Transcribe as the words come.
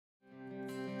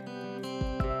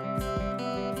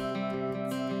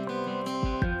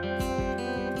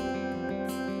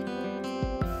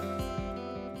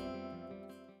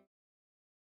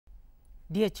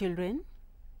Dear children,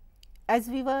 as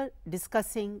we were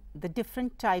discussing the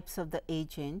different types of the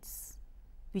agents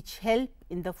which help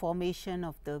in the formation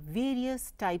of the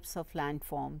various types of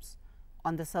landforms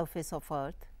on the surface of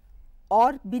earth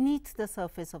or beneath the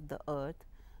surface of the earth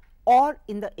or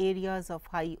in the areas of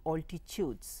high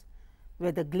altitudes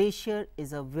where the glacier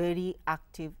is a very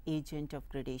active agent of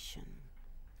gradation.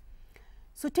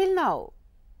 So, till now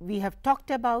we have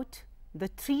talked about the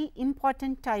three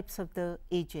important types of the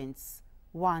agents.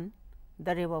 One,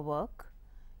 the river work,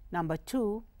 number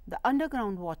two, the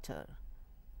underground water,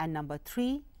 and number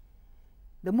three,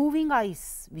 the moving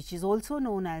ice, which is also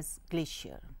known as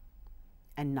glacier.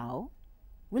 And now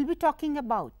we will be talking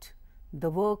about the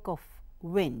work of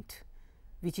wind,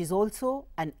 which is also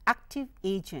an active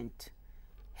agent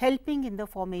helping in the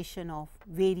formation of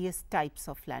various types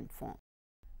of landform.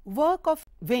 Work of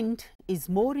wind is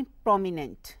more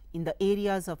prominent in the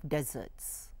areas of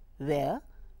deserts, where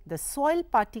the soil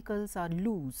particles are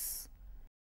loose.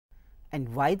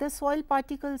 And why the soil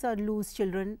particles are loose,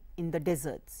 children, in the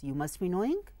deserts? You must be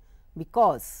knowing,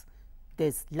 because there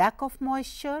is lack of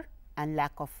moisture and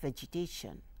lack of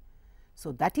vegetation.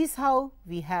 So, that is how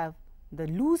we have the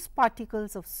loose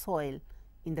particles of soil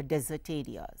in the desert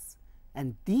areas,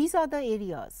 and these are the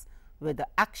areas where the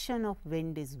action of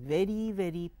wind is very,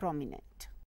 very prominent.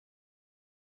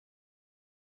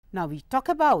 Now, we talk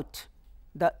about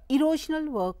the erosional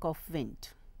work of wind.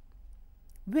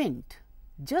 Wind,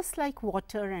 just like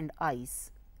water and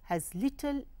ice, has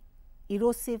little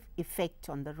erosive effect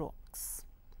on the rocks.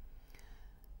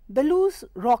 The loose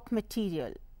rock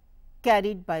material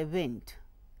carried by wind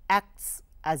acts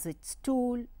as its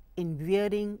tool in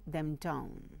wearing them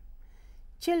down.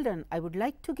 Children, I would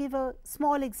like to give a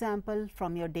small example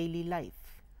from your daily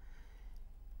life.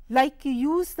 Like you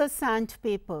use the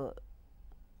sandpaper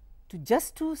to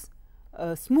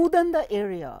smoothen the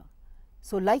area.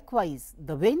 So, likewise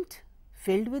the wind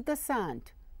filled with the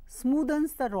sand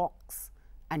smoothens the rocks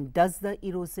and does the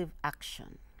erosive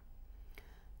action.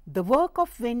 The work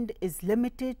of wind is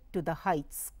limited to the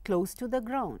heights close to the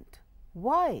ground.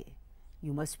 Why?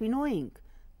 You must be knowing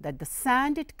that the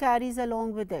sand it carries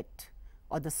along with it,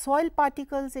 or the soil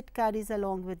particles it carries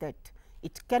along with it,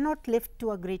 it cannot lift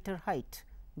to a greater height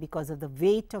because of the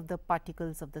weight of the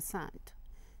particles of the sand.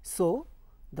 So,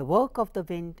 the work of the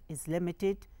wind is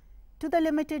limited to the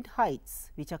limited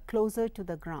heights which are closer to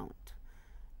the ground,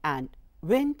 and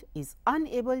wind is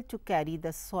unable to carry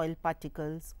the soil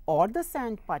particles or the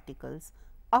sand particles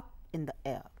up in the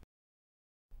air.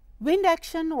 Wind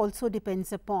action also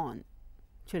depends upon,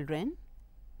 children,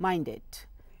 mind it,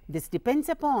 this depends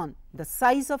upon the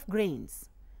size of grains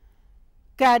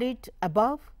carried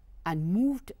above and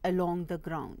moved along the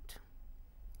ground.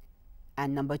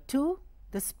 And number two,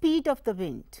 the speed of the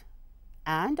wind,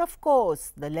 and of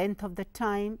course, the length of the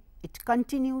time it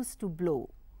continues to blow,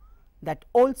 that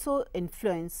also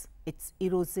influence its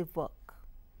erosive work.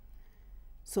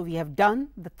 So, we have done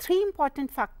the three important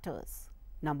factors.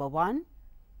 Number one,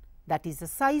 that is the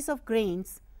size of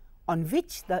grains on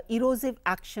which the erosive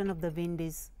action of the wind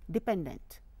is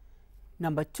dependent.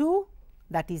 Number two,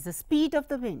 that is the speed of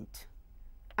the wind,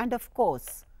 and of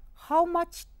course, how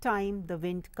much time the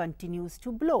wind continues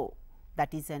to blow,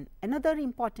 that is another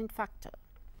important factor.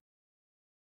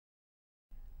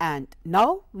 And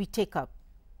now, we take up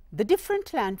the different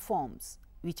landforms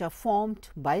which are formed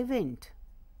by wind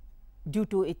due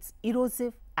to its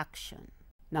erosive action.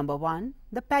 Number one,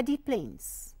 the paddy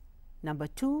plains. Number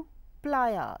two,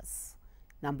 playas.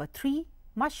 Number three,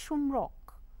 mushroom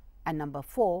rock, and number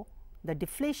four, the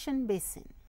deflation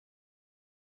basin.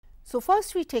 So,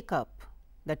 first we take up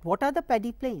that what are the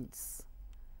paddy plains?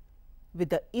 With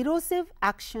the erosive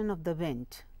action of the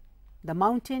wind, the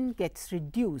mountain gets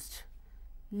reduced,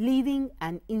 leaving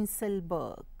an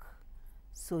inselberg.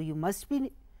 So, you must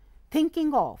be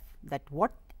thinking of that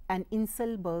what an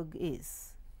inselberg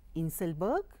is.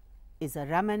 Inselberg is a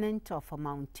remnant of a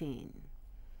mountain.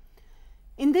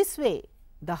 In this way,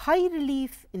 the high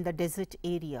relief in the desert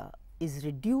area is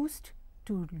reduced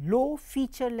to low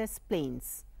featureless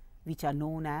plains, which are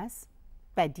known as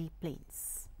paddy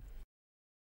plains.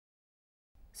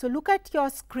 So, look at your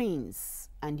screens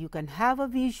and you can have a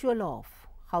visual of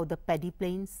how the paddy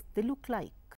plains they look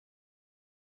like.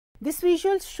 This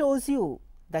visual shows you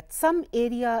that some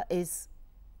area is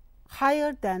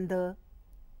higher than the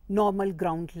normal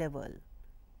ground level.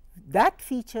 That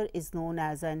feature is known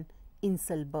as an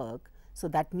inselberg. So,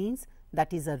 that means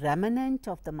that is a remnant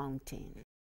of the mountain.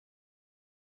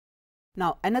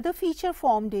 Now, another feature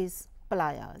formed is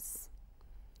playas.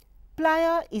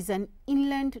 Playa is an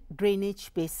inland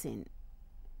drainage basin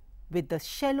with the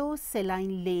shallow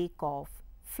saline lake of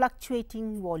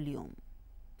fluctuating volume,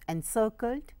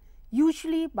 encircled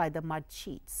usually by the mud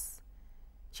sheets.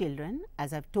 Children,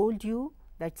 as I have told you,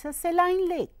 that is a saline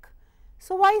lake.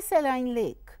 So, why saline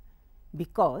lake?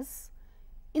 Because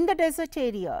in the desert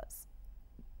areas,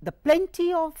 the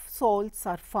plenty of salts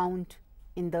are found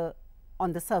in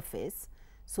on the surface.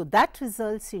 So, that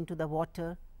results into the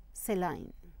water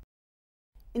saline.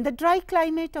 In the dry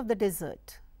climate of the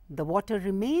desert, the water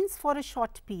remains for a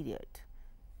short period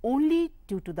only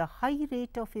due to the high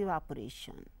rate of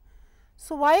evaporation.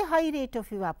 So, why high rate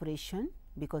of evaporation?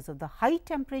 Because of the high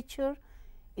temperature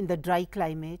in the dry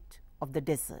climate of the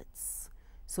deserts.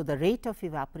 So, the rate of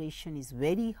evaporation is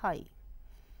very high.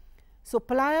 So,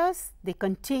 playas, they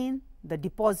contain the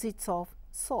deposits of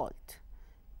salt.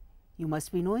 You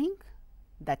must be knowing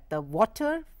that the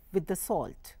water with the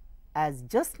salt, as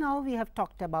just now we have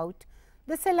talked about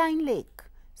the saline lake.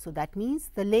 So, that means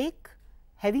the lake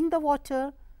having the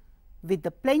water with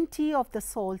the plenty of the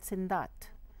salts in that.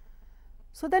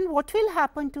 So, then what will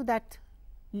happen to that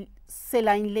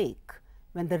saline lake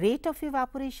when the rate of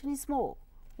evaporation is more?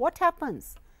 What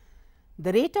happens?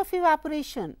 The rate of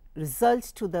evaporation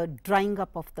results to the drying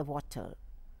up of the water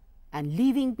and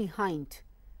leaving behind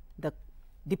the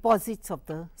deposits of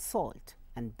the salt,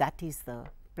 and that is the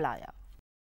playa.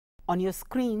 On your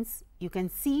screens, you can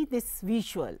see this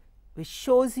visual which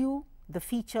shows you the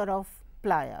feature of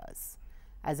playas.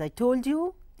 As I told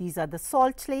you, these are the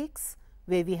salt lakes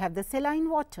where we have the saline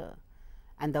water,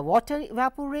 and the water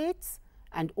evaporates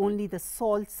and only the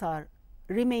salts are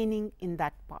remaining in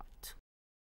that part.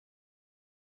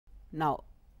 Now,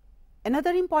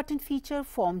 another important feature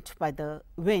formed by the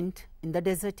wind in the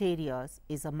desert areas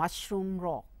is a mushroom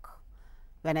rock.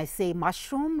 When I say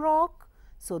mushroom rock,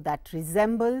 so that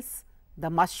resembles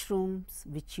the mushrooms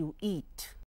which you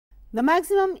eat. The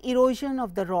maximum erosion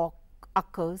of the rock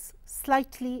occurs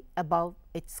slightly above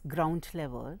its ground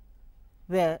level,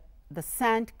 where the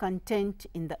sand content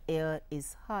in the air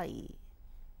is high.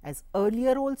 As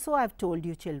earlier also I have told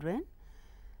you, children,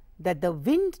 that the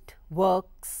wind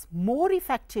works more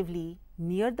effectively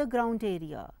near the ground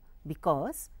area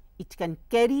because it can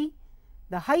carry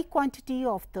the high quantity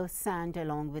of the sand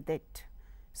along with it.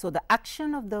 So, the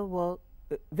action of the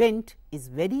wind is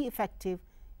very effective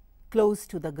close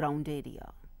to the ground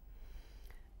area.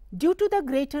 Due to the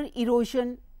greater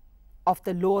erosion of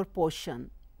the lower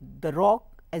portion, the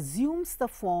rock assumes the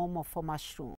form of a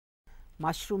mushroom.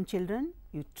 Mushroom, children,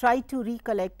 you try to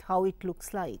recollect how it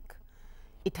looks like.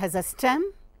 It has a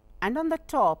stem and on the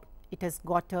top it has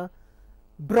got a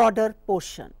broader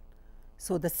portion.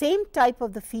 So, the same type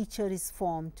of the feature is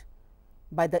formed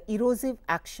by the erosive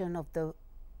action of the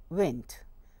wind,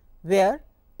 where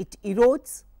it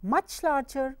erodes much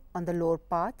larger on the lower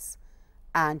parts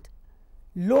and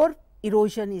lower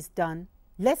erosion is done,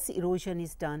 less erosion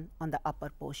is done on the upper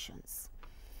portions.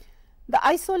 The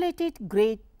isolated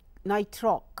granite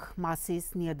rock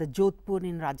masses near the Jodhpur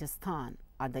in Rajasthan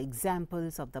are the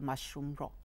examples of the mushroom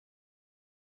rock.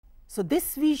 So,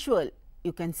 this visual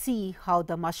you can see how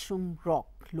the mushroom rock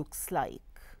looks like.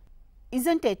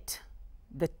 Isn't it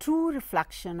the true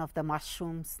reflection of the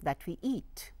mushrooms that we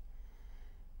eat?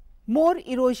 More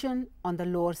erosion on the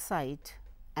lower side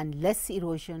and less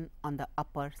erosion on the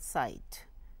upper side.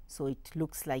 So, it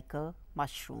looks like a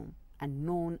mushroom and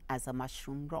known as a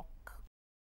mushroom rock.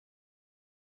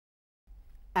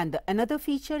 And another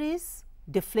feature is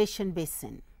deflation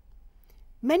basin.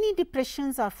 Many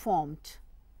depressions are formed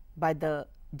by the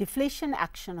deflation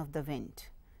action of the wind,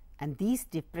 and these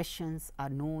depressions are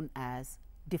known as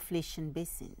deflation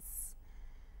basins.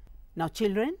 Now,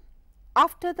 children,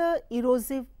 after the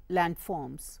erosive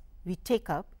landforms, we take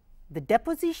up the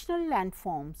depositional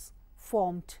landforms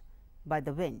formed by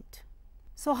the wind.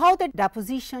 So, how the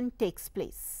deposition takes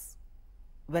place?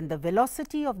 When the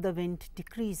velocity of the wind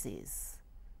decreases,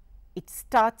 it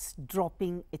starts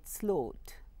dropping its load.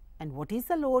 And what is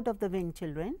the load of the wind,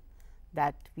 children?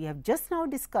 That we have just now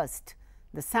discussed,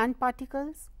 the sand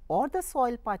particles or the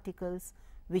soil particles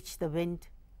which the wind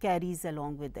carries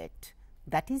along with it.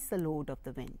 That is the load of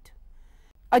the wind.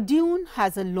 A dune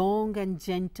has a long and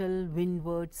gentle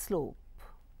windward slope.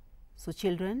 So,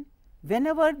 children,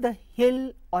 whenever the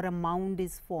hill or a mound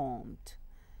is formed,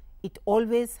 it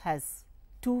always has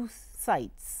two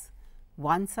sides.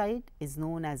 One side is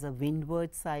known as a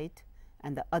windward side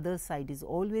and the other side is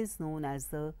always known as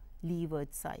the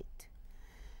leeward side.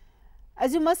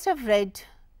 As you must have read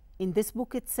in this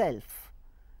book itself,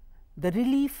 the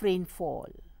relief rainfall,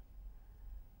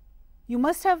 you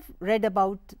must have read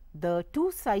about the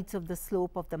two sides of the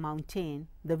slope of the mountain,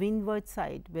 the windward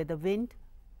side where the wind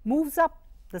moves up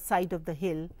the side of the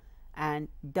hill and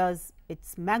does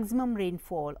its maximum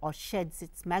rainfall or sheds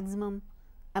its maximum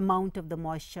amount of the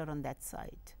moisture on that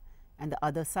side, and the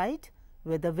other side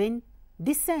where the wind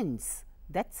descends,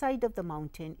 that side of the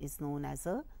mountain is known as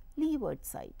a leeward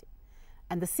side.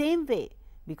 And the same way,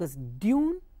 because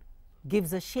dune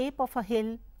gives a shape of a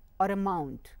hill or a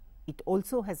mount, it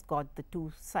also has got the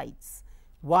two sides.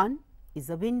 One is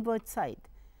a windward side,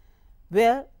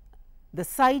 where the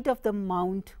side of the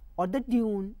mount or the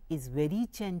dune is very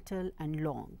gentle and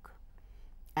long,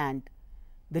 and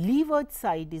the leeward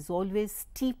side is always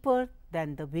steeper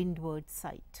than the windward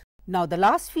side. Now, the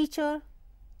last feature,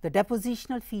 the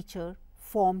depositional feature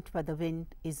formed by the wind,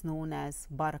 is known as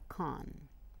barkhan.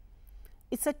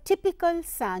 It is a typical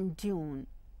sand dune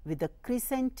with a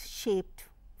crescent shaped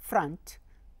front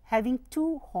having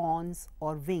two horns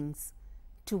or wings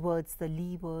towards the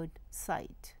leeward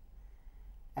side.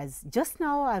 As just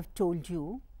now I have told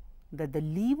you that the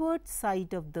leeward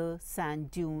side of the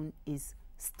sand dune is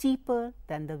steeper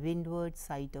than the windward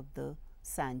side of the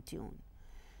sand dune.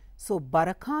 So,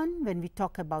 barkhan, when we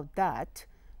talk about that,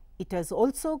 it has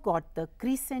also got the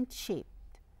crescent shape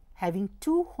having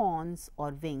two horns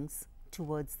or wings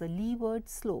towards the leeward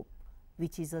slope,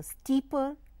 which is a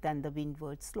steeper than the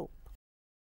windward slope.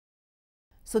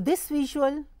 So, this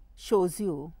visual shows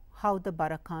you how the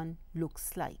barkhan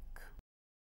looks like.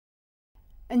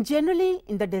 And generally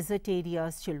in the desert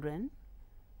areas, children,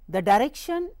 the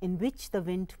direction in which the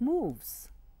wind moves,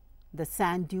 the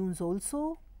sand dunes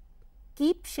also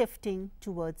keep shifting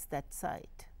towards that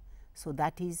side. So,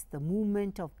 that is the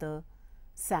movement of the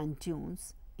sand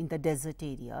dunes in the desert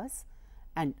areas,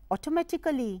 and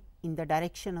automatically in the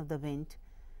direction of the wind,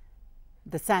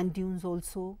 the sand dunes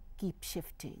also keep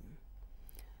shifting.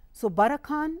 So,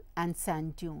 barkhan and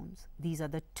sand dunes, these are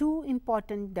the two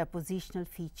important depositional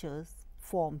features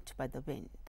formed by the wind.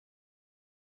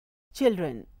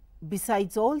 Children,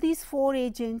 besides all these four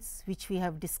agents which we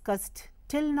have discussed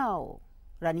till now,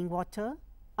 running water,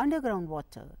 underground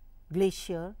water,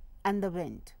 glacier and the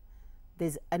wind, there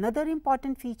is another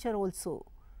important feature also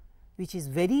which is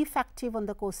very effective on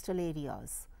the coastal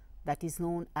areas, that is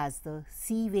known as the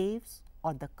sea waves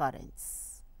or the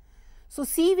currents. So,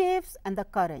 sea waves and the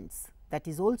currents, that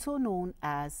is also known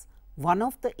as one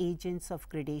of the agents of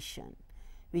gradation,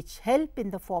 which help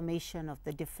in the formation of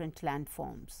the different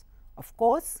landforms, of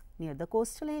course, near the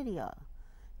coastal area,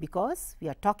 because we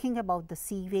are talking about the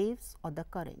sea waves or the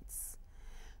currents.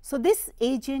 So, this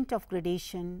agent of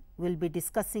gradation we will be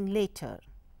discussing later,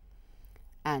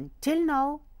 and till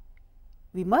now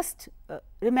we must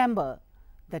remember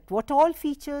that what all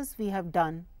features we have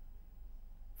done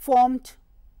formed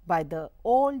by the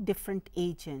all different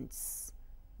agents: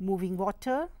 moving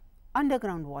water,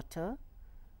 underground water,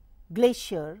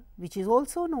 glacier, which is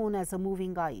also known as a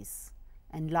moving ice,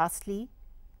 and lastly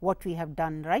what we have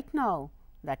done right now,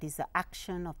 that is the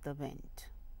action of the wind.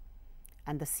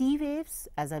 And the sea waves,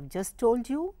 as I have just told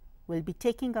you, will be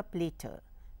taking up later,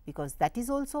 because that is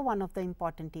also one of the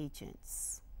important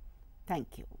agents.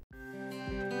 Thank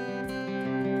you.